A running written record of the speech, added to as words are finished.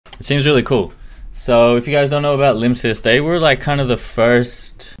It seems really cool. So if you guys don't know about Lmsys, they were like kind of the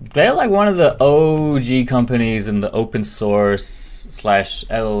first, they're like one of the OG companies in the open source /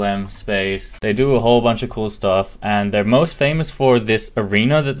 LLM space. They do a whole bunch of cool stuff, and they're most famous for this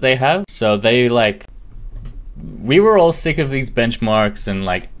arena that they have. So they like, we were all sick of these benchmarks and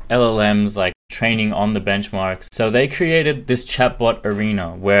like LLMs like training on the benchmarks. So they created this chatbot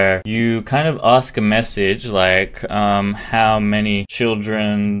arena where you kind of ask a message like, how many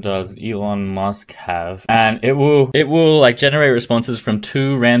children does Elon Musk have? And it will like generate responses from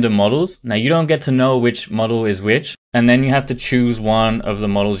 2 random models. Now you don't get to know which model is which, and then you have to choose one of the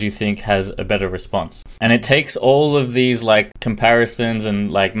models you think has a better response. And it takes all of these like comparisons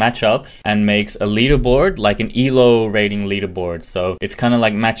and like matchups and makes a leaderboard, like an ELO rating leaderboard. So it's kind of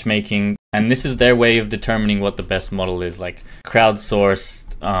like matchmaking, and this is their way of determining what the best model is, like crowdsourced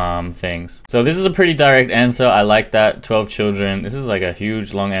things. So this is a pretty direct answer. I like that. 12 children. This is like a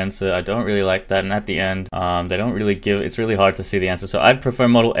huge long answer. I don't really like that. And at the end, they don't really give, it's really hard to see the answer. So I'd prefer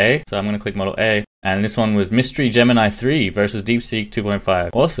model A. So I'm going to click model A. And this one was Mystery Gemini 3 versus DeepSeek 2.5.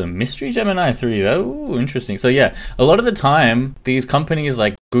 Awesome. Mystery Gemini 3. Oh, interesting. So yeah, a lot of the time, these companies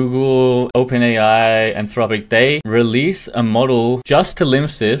like Google, OpenAI, Anthropic, they release a model just to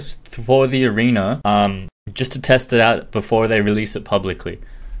Lmsys for the arena, just to test it out before they release it publicly,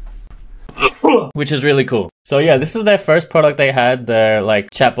 which is really cool. So yeah, this was their first product they had, their like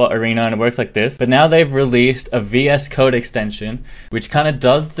chatbot arena, and it works like this. But now they've released a VS Code extension, which kind of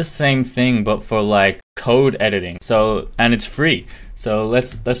does the same thing, but for like code editing. So, and it's free. So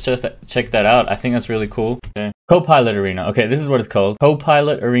let's just check that out. I think that's really cool. Okay. Copilot Arena. Okay, this is what it's called.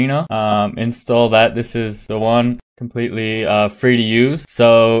 Copilot Arena. Install that. This is the one, completely free to use.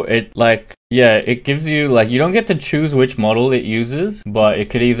 So it like, yeah, it gives you like, you don't get to choose which model it uses, but it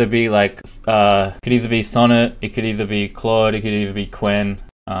could either be like, could either be Sonnet, it could either be Claude, it could either be Qwen.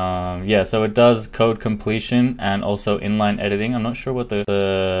 Yeah, so it does code completion and also inline editing. I'm not sure what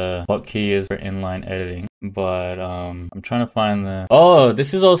the hotkey is for inline editing, but I'm trying to find the, oh,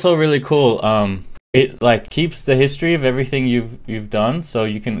 this is also really cool. It like keeps the history of everything you've done, so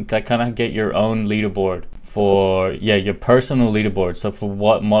you can kind of get your own leaderboard for, yeah, your personal leaderboard. So for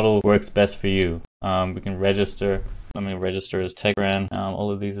what model works best for you. We can register. Let me register as Techran.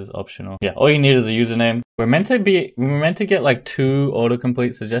 All of these is optional. Yeah, all you need is a username. We're meant to get like 2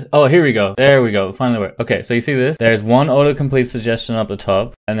 autocomplete suggestions. Oh, here we go. There we go. Finally worked. Okay, so you see this? There's one autocomplete suggestion up the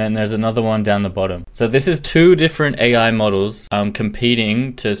top, and then there's another one down the bottom. So this is 2 different AI models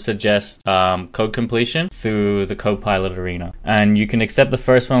competing to suggest code completion through the Copilot Arena. And you can accept the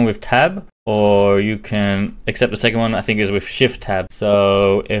first one with tab, or you can accept the second one, I think is with shift tab.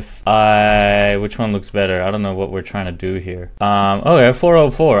 So if which one looks better? I don't know what we're trying to do here. Oh yeah,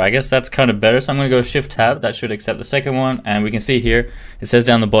 404. I guess that's kind of better. So I'm going to go shift tab. That should accept the second one. And we can see here, it says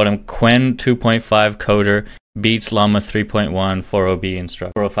down the bottom, Qwen 2.5 coder beats Llama 3.1 40B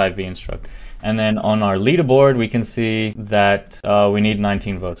instruct, 405B instruct. And then on our leaderboard, we can see that we need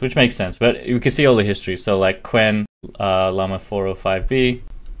 19 votes, which makes sense. But you can see all the history. So like Qwen, Llama 405B.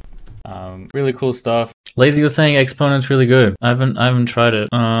 Really cool stuff. Lazy was saying Exponent's really good. I haven't tried it.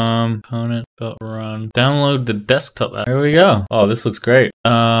 Exponent.run. Download the desktop app. Here we go. Oh, this looks great.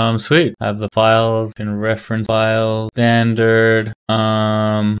 Sweet. Have the files in reference files. Standard.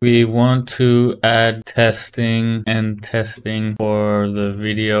 We want to add testing for the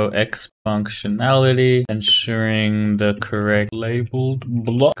video X functionality, ensuring the correct labeled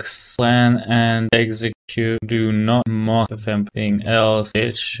blocks. Plan and execute. Do not mock of anything else.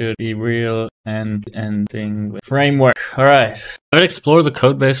 It should be real and ending with framework. All right. I'd explore the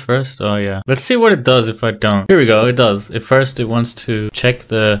code base first. Oh yeah. Let's see what it does if I don't. Here we go. It does. At first, it wants to check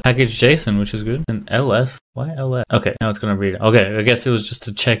the package JSON, which is good. And ls. Why ls? Okay, now it's going to read it. Okay, I guess it was just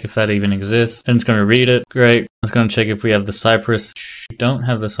to check if that even exists. And it's going to read it. Great. It's going to check if we have the Cypress. We don't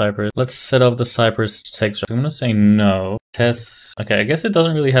have the Cypress. Let's set up the Cypress text. I'm going to say no. Tests. Okay, I guess it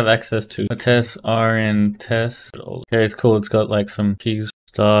doesn't really have access to. The tests are in test. Okay, it's cool. It's got like some keys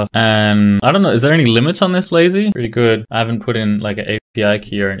stuff. And I don't know, is there any limits on this, Lazy? Pretty good. I haven't put in like an API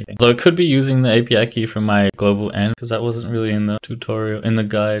key or anything. Though it could be using the API key from my global end, because that wasn't really in the tutorial, in the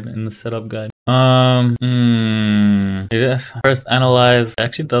guide, in the setup guide. Yes. First analyze. It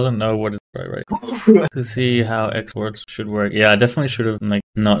actually doesn't know what it's right. To see how exports should work. Yeah, I definitely should have like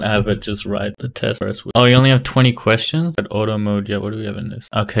not have it just write the test first. Oh, you only have 20 questions? At auto mode, yeah, what do we have in this?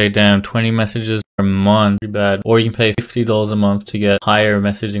 Okay, damn, 20 messages per month. Pretty bad. Or you can pay $50 a month to get higher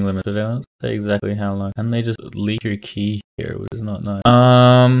messaging limits. say exactly how long. And they just leak your key here, which is not nice.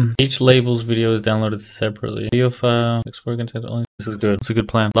 Each label's video is downloaded separately. Video file, export content only. This is good. It's a good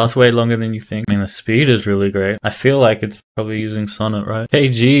plan. Lasts way longer than you think. I mean, the speed is really great. I feel like it's probably using Sonnet, right?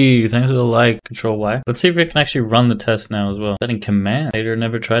 KG, thanks for the like. Control Y. Let's see if it can actually run the test now as well. Setting command. Later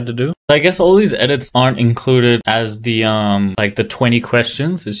never tried to do. I guess all these edits aren't included as the like the 20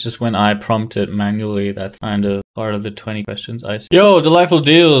 questions. It's just when I prompt it manually, that's kind of part of the 20 questions I see. Yo, delightful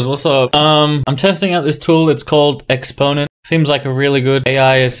deals. What's up? I'm testing out this tool. It's called Exponent. Seems like a really good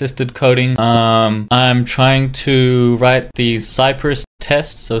AI assisted coding. I'm trying to write these Cypress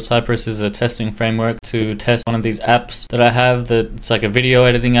tests. So Cypress is a testing framework to test one of these apps that I have that it's like a video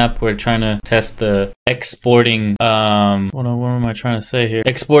editing app. We're trying to test the exporting, what am I trying to say here?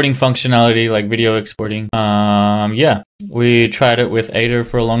 Exporting functionality, like video exporting. Yeah, we tried it with Aider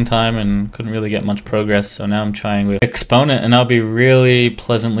for a long time and couldn't really get much progress. So now I'm trying with Exponent and I'll be really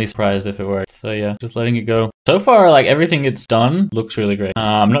pleasantly surprised if it works. So yeah, just letting it go. So far, like everything it's done looks really great.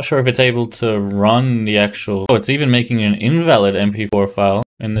 I'm not sure if it's able to run the actual, oh, it's even making an invalid MP4 file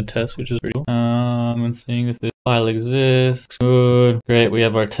in the test, which is pretty cool. And seeing if this file exists. Good. Great. We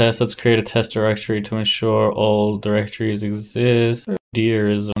have our test. Let's create a test directory to ensure all directories exist. Deer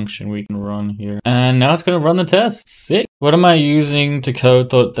is a function we can run here. And now it's going to run the test. Sick. What am I using to code?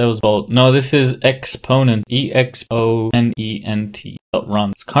 Thought that was Bolt. No, this is Exponent. EXPONENT.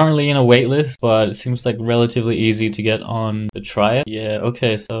 Run. It's currently in a waitlist, but it seems like relatively easy to get on to try it. Yeah,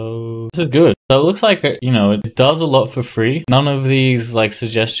 okay, so this is good. So it looks like, you know, it does a lot for free. None of these like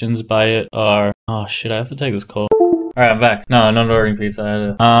suggestions by it are, oh shit, I have to take this call. All right, I'm back. No, not ordering pizza. I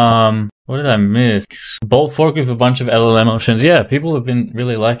had to, what did I miss? Bolt fork with a bunch of LLM options. Yeah, people have been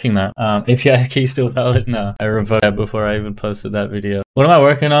really liking that. API key still valid? No, I revoked that before I even posted that video. What am I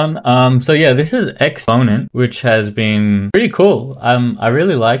working on? So yeah, this is Exponent, which has been pretty cool. I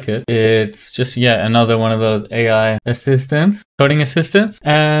really like it. It's just, yeah, another one of those AI assistants, coding assistants.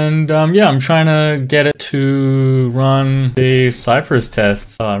 And yeah, I'm trying to get it to run the Cypress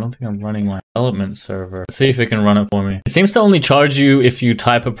tests. Oh, I don't think I'm running my development server. Let's see if it can run it for me. It seems to only charge you if you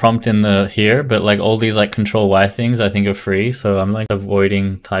type a prompt in the here, but like all these like Control Y things I think are free, so I'm like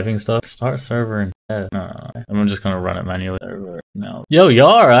avoiding typing stuff. Start server and no, I'm just gonna run it manually. No. Yo,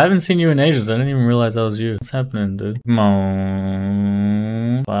 Yar, I haven't seen you in ages. I didn't even realize that was you. What's happening, dude? Come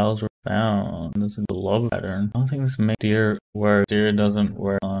on. Files were found. This is the log pattern. I don't think this makes Deer work. Deer doesn't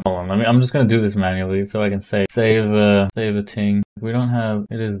work on. Hold on, I'm just gonna do this manually so I can save a ting. We don't have,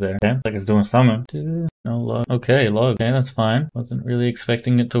 it is there. Okay, like it's doing something. No log. Okay, log. Okay, that's fine. Wasn't really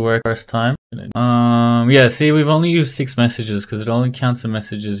expecting it to work first time. Yeah, see, we've only used 6 messages because it only counts the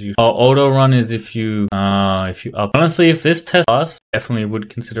messages you. Oh, auto run is if you up. Honestly, if this test passed, definitely would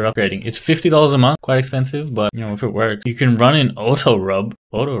consider upgrading. It's $50 a month, quite expensive, but you know, if it works, you can run in auto rub.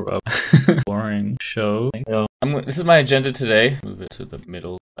 Boring show. This is my agenda today. Move it to the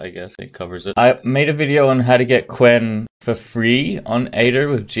middle, I guess. It covers it. I made a video on how to get Qwen for free on Aider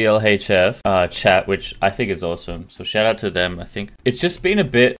with GLHF chat, which I think is awesome. So shout out to them. I think it's just been a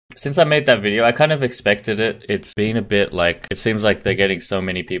bit, since I made that video, I kind of expected it. It's been a bit like, it seems like they're getting so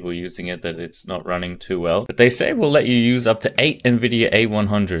many people using it that it's not running too well. But they say we'll let you use up to 8 NVIDIA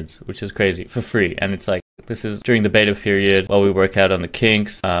A100s, which is crazy, for free. And it's like, this is during the beta period while we work out on the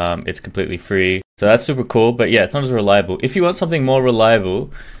kinks. It's completely free. So that's super cool, but yeah, it's not as reliable. If you want something more reliable,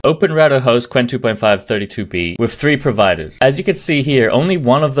 Openrouter hosts Qwen 2.5 32B with 3 providers. As you can see here, only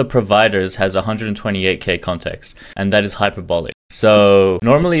one of the providers has 128K context, and that is hyperbolic. So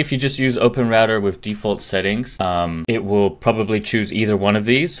normally if you just use Openrouter with default settings, it will probably choose either one of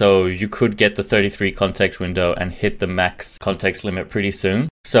these. So you could get the 33 context window and hit the max context limit pretty soon.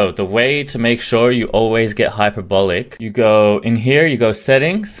 So the way to make sure you always get hyperbolic, you go in here, you go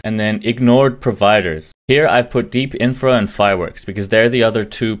settings, and then ignored providers. Here I've put Deep Infra and Fireworks because they're the other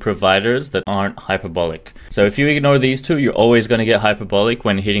 2 providers that aren't hyperbolic. So if you ignore these 2, you're always going to get hyperbolic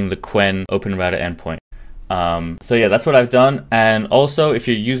when hitting the Qwen Openrouter endpoint. So yeah, that's what I've done. And also if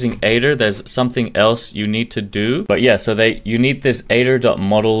you're using Aider, there's something else you need to do. But yeah, so you need this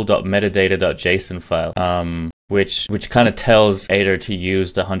aider.model.metadata.json file. Which kind of tells Aider to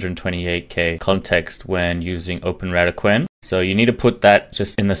use the 128K context when using Openrouter Qwen. So you need to put that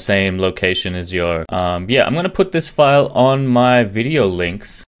just in the same location as your, yeah, I'm going to put this file on my video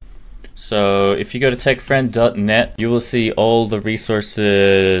links. So if you go to techfriend.net, you will see all the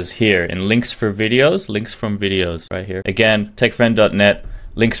resources here in links for videos, links from videos right here. Again, techfriend.net,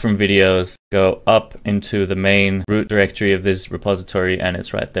 links from videos, go up into the main root directory of this repository and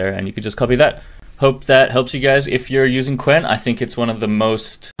it's right there. And you can just copy that. Hope that helps you guys if you're using Qwen. I think it's one of the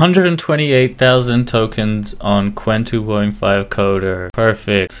most 128,000 tokens on Qwen 2.5 coder.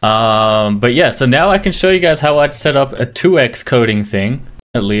 Perfect. But yeah, so now I can show you guys how I'd set up a 2x coding thing.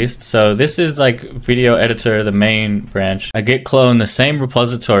 At least. So this is like video editor, the main branch. I git clone the same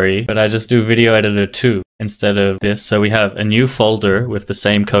repository, but I just do video editor 2 instead of this. So we have a new folder with the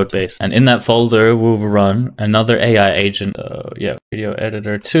same code base. And in that folder, we'll run another AI agent. Yeah, video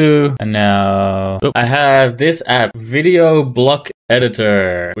editor 2. And now I have this app, video block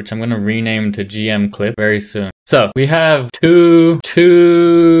editor, which I'm going to rename to GM clip very soon. So we have two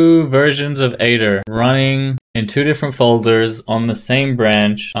versions of Aider running in 2 different folders on the same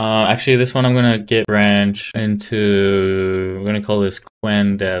branch. Actually, this one I'm gonna git branch into. We're gonna call this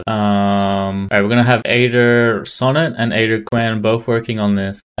Qwen dev. Alright, we're gonna have Aider Sonnet and Aider Qwen both working on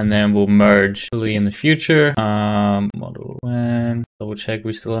this, and then we'll merge in the future. Model Qwen. Double check.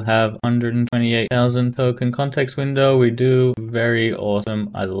 We still have 128,000 token context window. We do. Very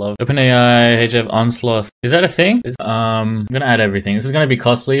awesome. I love it. OpenAI HF Onslaught. Is that a thing? I'm gonna add everything. This is gonna be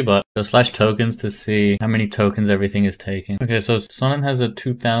costly, but go /tokens to see how many tokens everything is taking. Okay, so Sonnet has a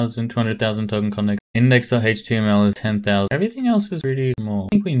 200,000 token context. Index.html is 10,000. Everything else is pretty small.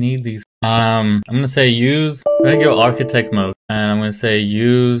 I think we need these. I'm gonna say use. I'm gonna go architect mode, and I'm gonna say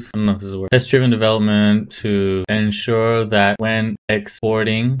use. I don't know if this is a word. Test-driven development to ensure that when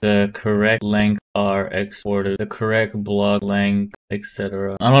exporting, the correct length are exported, the correct block length,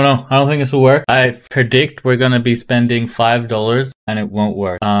 etc. I don't know. I don't think this will work. I predict we're gonna be spending $5 and it won't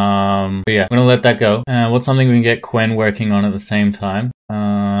work. But yeah, I'm gonna let that go. What's something we can get Qwen working on at the same time?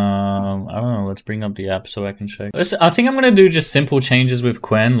 I don't know. Let's bring up the app so I can check. I think I'm gonna do just simple changes with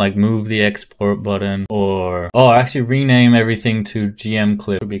Qwen, like move the export button, or actually rename everything to GM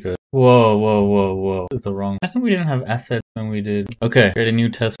clip would be good. Whoa. This is the wrong. How come we didn't have assets when we did? Okay, create a new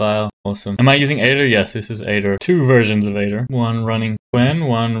test file. Awesome. Am I using Aider? Yes, this is Aider. 2 versions of Aider. One running Qwen,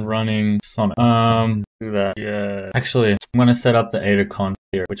 one running Sonnet. Do that. Yeah. Actually, I'm gonna set up the Aider conf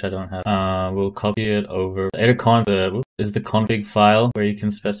here, which I don't have. We'll copy it over. Aider conf is the config file where you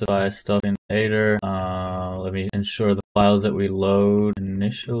can specify stuff in Aider. Let me ensure the files that we load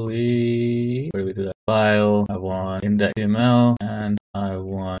initially. Where do we do that? File. I want index.html and I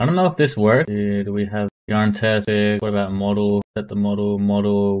don't know if this works. Do we have yarn test? What about model? Set the model.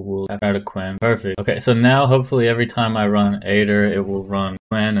 Model will add a Qwen. Perfect. Okay, so now hopefully every time I run Aider, it will run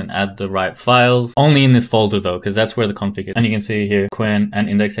Qwen and add the right files. Only in this folder though, because that's where the config is. And you can see here Qwen and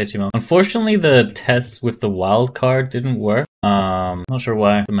index.html. Unfortunately, the tests with the wildcard didn't work. Not sure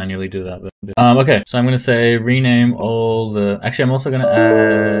why I have to manually do that. But, okay, so I'm gonna say rename all the. Actually, I'm also gonna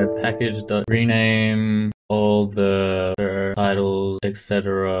add package.rename all the titles,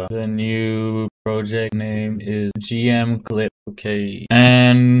 etc. The new project name is GM clip. Okay,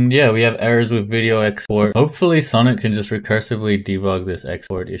 and yeah, we have errors with video export. Hopefully, Sonnet can just recursively debug this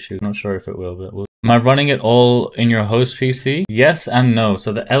export issue. Not sure if it will, but we'll. Am I running it all in your host PC? Yes and no.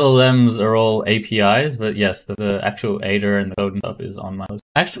 So the LLMs are all APIs, but yes, the actual Aider and the code and stuff is on my host.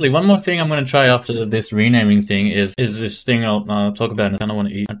 Actually, one more thing I'm going to try after this renaming thing is this thing I'll talk about. I kind of want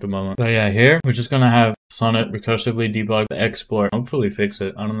to eat at the moment. So yeah, here we're just going to have Sonnet recursively debug the export, hopefully fix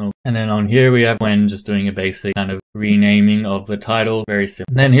it. I don't know. And then on here we have Qwen just doing a basic kind of renaming of the title. Very simple.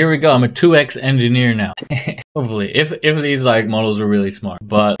 And then here we go. I'm a 2x engineer now. Hopefully, if these like models are really smart,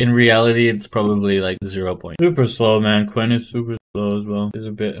 but in reality, it's probably like 0 point. Super slow, man. Qwen is super slow as well. It's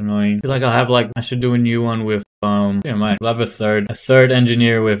a bit annoying. I feel like I should do a new one with yeah, might. We'll have a third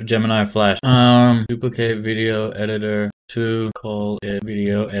engineer with Gemini Flash. Duplicate video editor 2, call it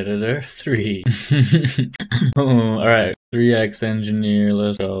video editor 3. All right, 3x engineer.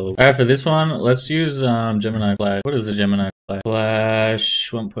 Let's go. All right, for this one, let's use Gemini Flash. What is a Gemini Flash? Flash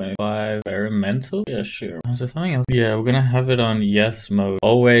 1.5 experimental. Yeah, sure. Is there something else? Yeah, we're gonna have it on yes mode.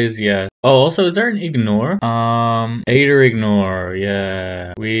 Always yes. Oh, also, is there an ignore? Aider ignore.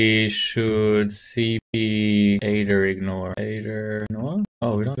 Yeah, we should CP Aider ignore. Aider ignore.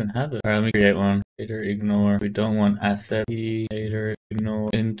 Oh, we don't even have it. All right, let me create one. Aider ignore. We don't want asset. Aider ignore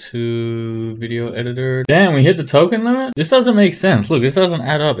into video editor. Damn, we hit the token limit? This doesn't make sense. Look, this doesn't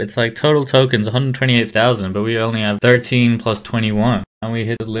add up. It's like total tokens 128,000, but we only have 13 plus 21. And we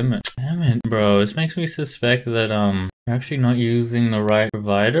hit the limit. Damn it, bro. This makes me suspect that we're actually not using the right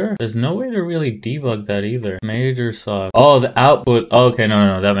provider. There's no way to really debug that either. Major sock. Oh, the output. Oh, okay,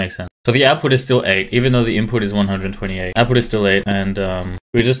 no, that makes sense. So the output is still 8, even though the input is 128. Output is still 8, and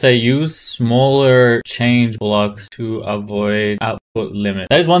we just say use smaller change blocks to avoid output limit.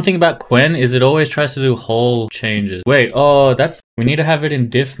 That is one thing about Qwen, is it always tries to do whole changes. Wait, oh, we need to have it in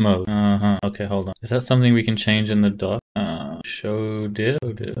diff mode. Okay, hold on. Is that something we can change in the doc? Show diff,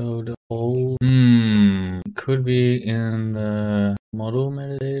 show the whole. Could be in the model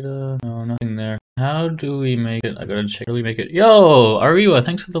metadata. No, nothing there. How do we make it? I gotta check. How do we make it? Yo, Ariwa,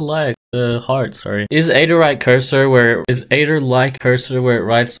 thanks for the like. The heart, sorry. Is Aider like cursor where it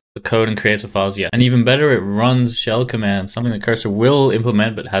writes the code and creates the files? Yeah. And even better, it runs shell commands, something that cursor will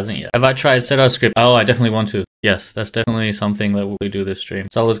implement but hasn't yet. Have I tried set our script? Oh, I definitely want to. Yes, that's definitely something that we'll do this stream.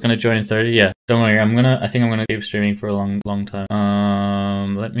 Solid's gonna join in 30. Yeah. Don't worry, I think I'm gonna keep streaming for a long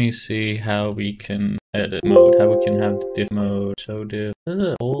time. Let me see how we can edit mode, how we can have the diff mode, show diff.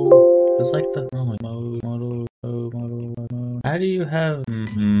 There's like the model. How do you have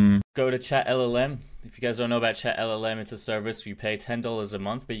Go to ChatLLM. If you guys don't know about ChatLLM, it's a service you pay $10 a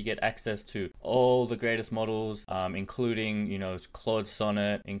month, but you get access to all the greatest models, including, you know, Claude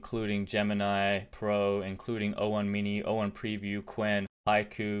Sonnet, including Gemini Pro, including O1 Mini, O1 Preview, Qwen,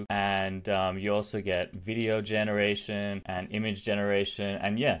 Haiku, and you also get video generation and image generation.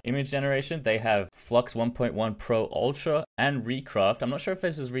 And yeah, image generation, they have Flux 1.1 Pro Ultra and Recraft. I'm not sure if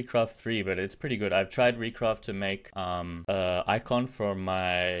this is Recraft 3, but it's pretty good. I've tried Recraft to make icon for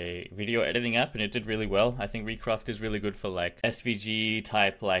my video editing app, and it did really well. I think Recraft is really good for like SVG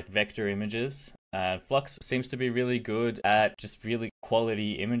type like vector images. Flux seems to be really good at just really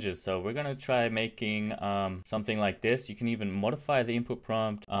quality images, so we're gonna try making something like this. You can even modify the input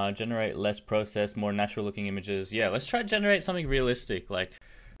prompt, generate less processed, more natural looking images. Yeah, let's try to generate something realistic, like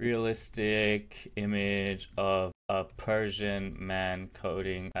realistic image of a Persian man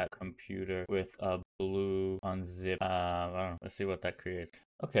coding at computer with a blue unzip. I don't know. Let's see what that creates.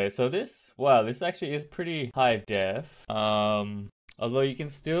 Okay, so this actually is pretty high def. Although you can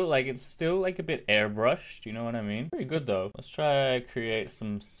still, like, it's still like a bit airbrushed, you know what I mean? Pretty good though. Let's try create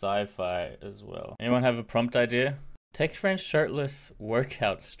some sci-fi as well. Anyone have a prompt idea? Take French shirtless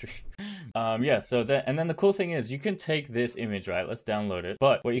workout stream. Yeah, so that, and then the cool thing is you can take this image, right? Let's download it.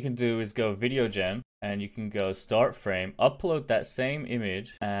 But what you can do is go video gen, and you can go start frame, upload that same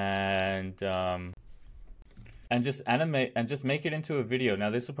image, and just animate and just make it into a video. Now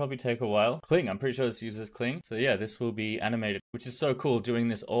this will probably take a while. Kling, I'm pretty sure this uses Kling. So yeah, this will be animated, which is so cool, doing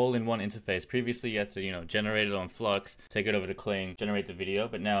this all in one interface. Previously you had to, you know, generate it on Flux, take it over to Kling, generate the video,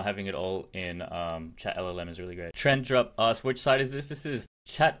 but now having it all in ChatLLM is really great. Trend Drop asks, which site is this? This is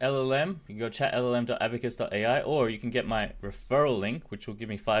ChatLLM. You can go chatllm.abacus.ai, or you can get my referral link, which will give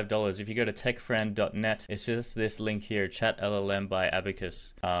me $5. If you go to techfriend.net, it's just this link here, ChatLLM by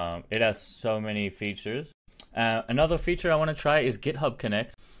Abacus. It has so many features. Another feature I want to try is GitHub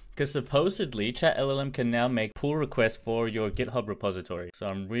Connect, because supposedly ChatLLM can now make pull requests for your GitHub repository. So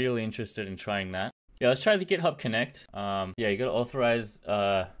I'm really interested in trying that. Yeah, let's try the GitHub Connect. Yeah, you got to authorize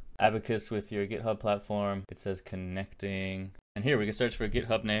Abacus with your GitHub platform. It says connecting. And here we can search for a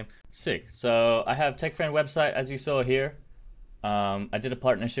GitHub name. Sick. So I have TechFriend website, as you saw here. I did a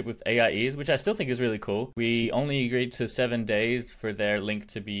partnership with AIEs, which I still think is really cool. We only agreed to 7 days for their link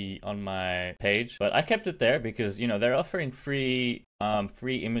to be on my page, but I kept it there because, you know, they're offering free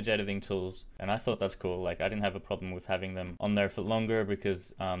image editing tools, and I thought that's cool. Like, I didn't have a problem with having them on there for longer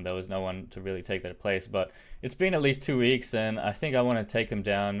because there was no one to really take their place. But it's been at least 2 weeks, and I think I want to take them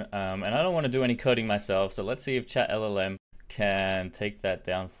down, and I don't want to do any coding myself, so let's see if ChatLLM can take that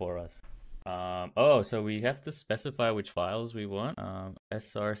down for us. Oh, so we have to specify which files we want.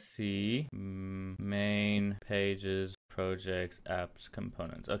 src, main, pages, projects, apps,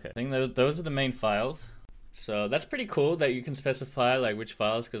 components. Okay, I think those are the main files. So that's pretty cool that you can specify like which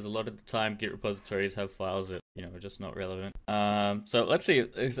files, because a lot of the time Git repositories have files that, you know, are just not relevant. So let's see,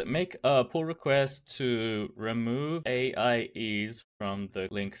 is it make a pull request to remove AIEs from the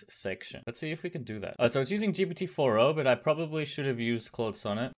links section. Let's see if we can do that. So it's using GPT-4o, but I probably should have used Claude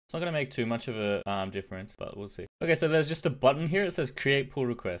Sonnet. It's not gonna make too much of a difference, but we'll see. Okay, so there's just a button here. It says create pull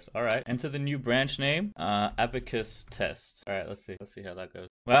request. All right, enter the new branch name, Abacus test. All right, let's see how that goes.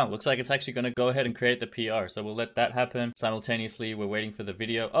 Wow, looks like it's actually gonna go ahead and create the PR. So we'll let that happen. Simultaneously, we're waiting for the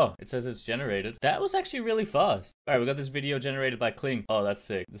video. Oh, it says it's generated. That was actually really fast. All right, we got this video generated by Kling. Oh, that's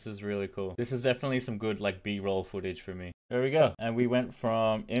sick. This is really cool. This is definitely some good like B-roll footage for me. There we go. And we went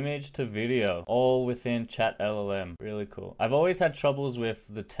from image to video, all within ChatLLM. Really cool. I've always had troubles with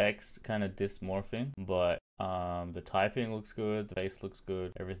the text kind of dysmorphing, but the typing looks good, the face looks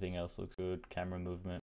good, everything else looks good, camera movement.